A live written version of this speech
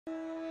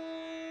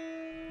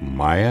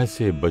माया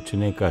से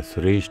बचने का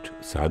श्रेष्ठ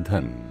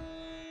साधन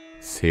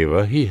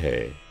सेवा ही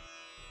है।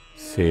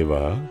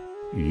 सेवा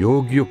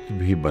योग युक्त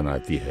भी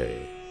बनाती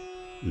है,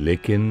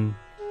 लेकिन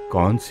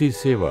कौन सी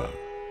सेवा?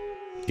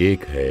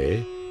 एक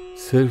है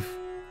सिर्फ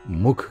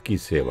मुख की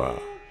सेवा,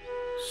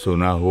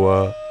 सुना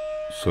हुआ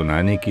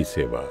सुनाने की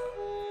सेवा।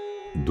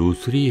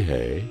 दूसरी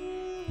है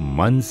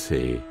मन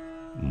से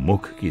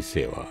मुख की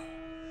सेवा,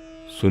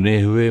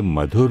 सुने हुए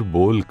मधुर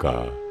बोल का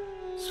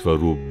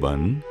स्वरूप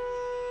बन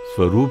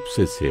स्वरूप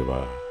से सेवा,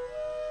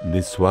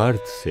 निस्वार्थ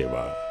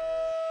सेवा।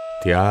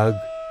 त्याग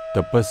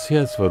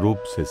तपस्या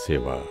स्वरूप से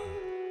सेवा,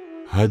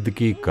 हद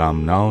की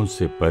कामनाओं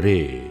से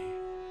परे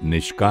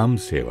निष्काम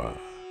सेवा।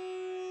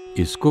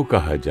 इसको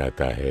कहा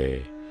जाता है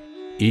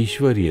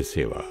ईश्वरीय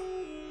सेवा,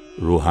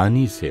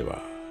 रूहानी सेवा।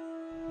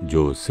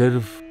 जो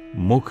सिर्फ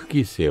मुख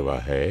की सेवा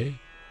है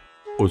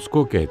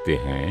उसको कहते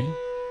हैं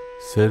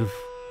सिर्फ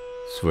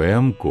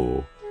स्वयं को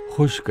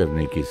खुश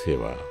करने की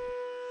सेवा।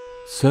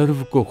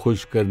 सर्व को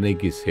खुश करने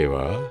की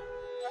सेवा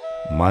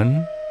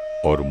मन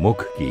और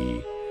मुख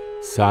की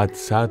साथ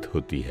साथ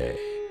होती है।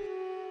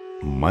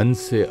 मन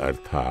से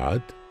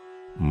अर्थात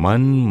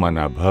मन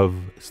मनाभव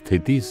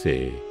स्थिति से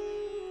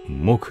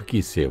मुख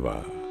की सेवा।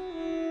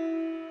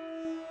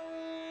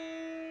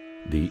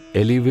 The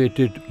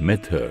elevated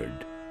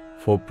method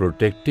for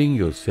protecting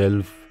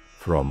yourself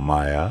from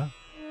Maya,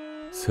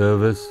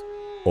 service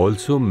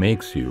also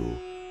makes you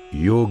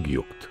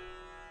Yog-yukt.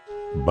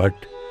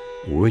 But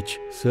which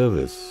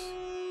service?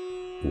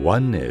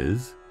 One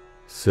is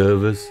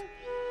service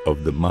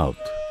of the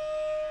mouth,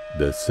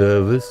 the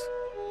service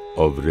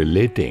of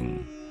relating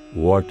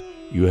what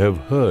you have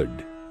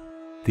heard.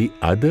 The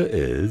other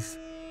is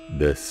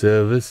the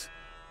service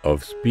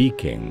of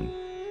speaking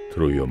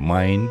through your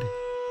mind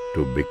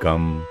to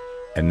become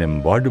an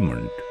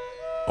embodiment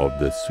of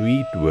the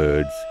sweet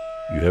words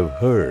you have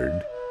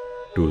heard,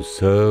 to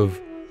serve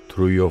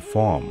through your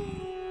form.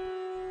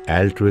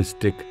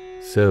 Altruistic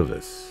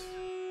service,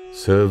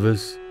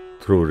 service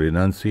through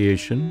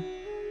renunciation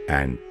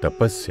and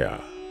tapasya.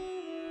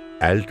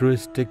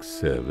 Altruistic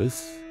service,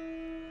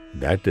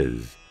 that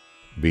is,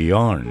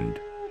 beyond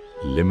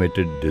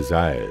limited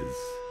desires.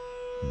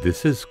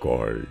 This is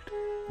called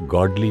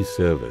godly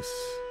service,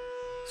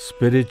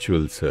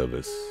 spiritual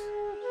service.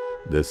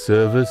 The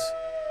service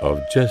of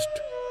just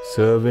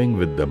serving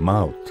with the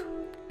mouth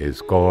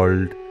is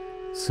called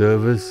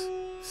service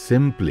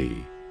simply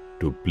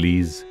to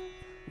please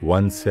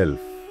oneself.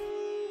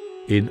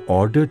 In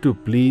order to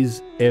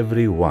please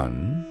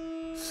everyone,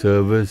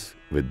 service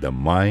with the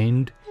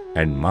mind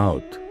and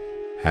mouth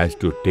has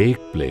to take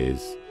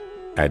place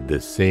at the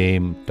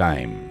same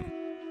time.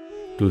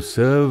 To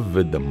serve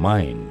with the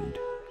mind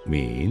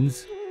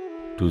means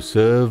to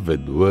serve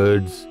with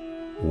words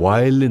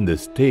while in the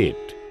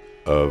state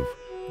of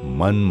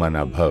man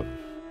manabhav.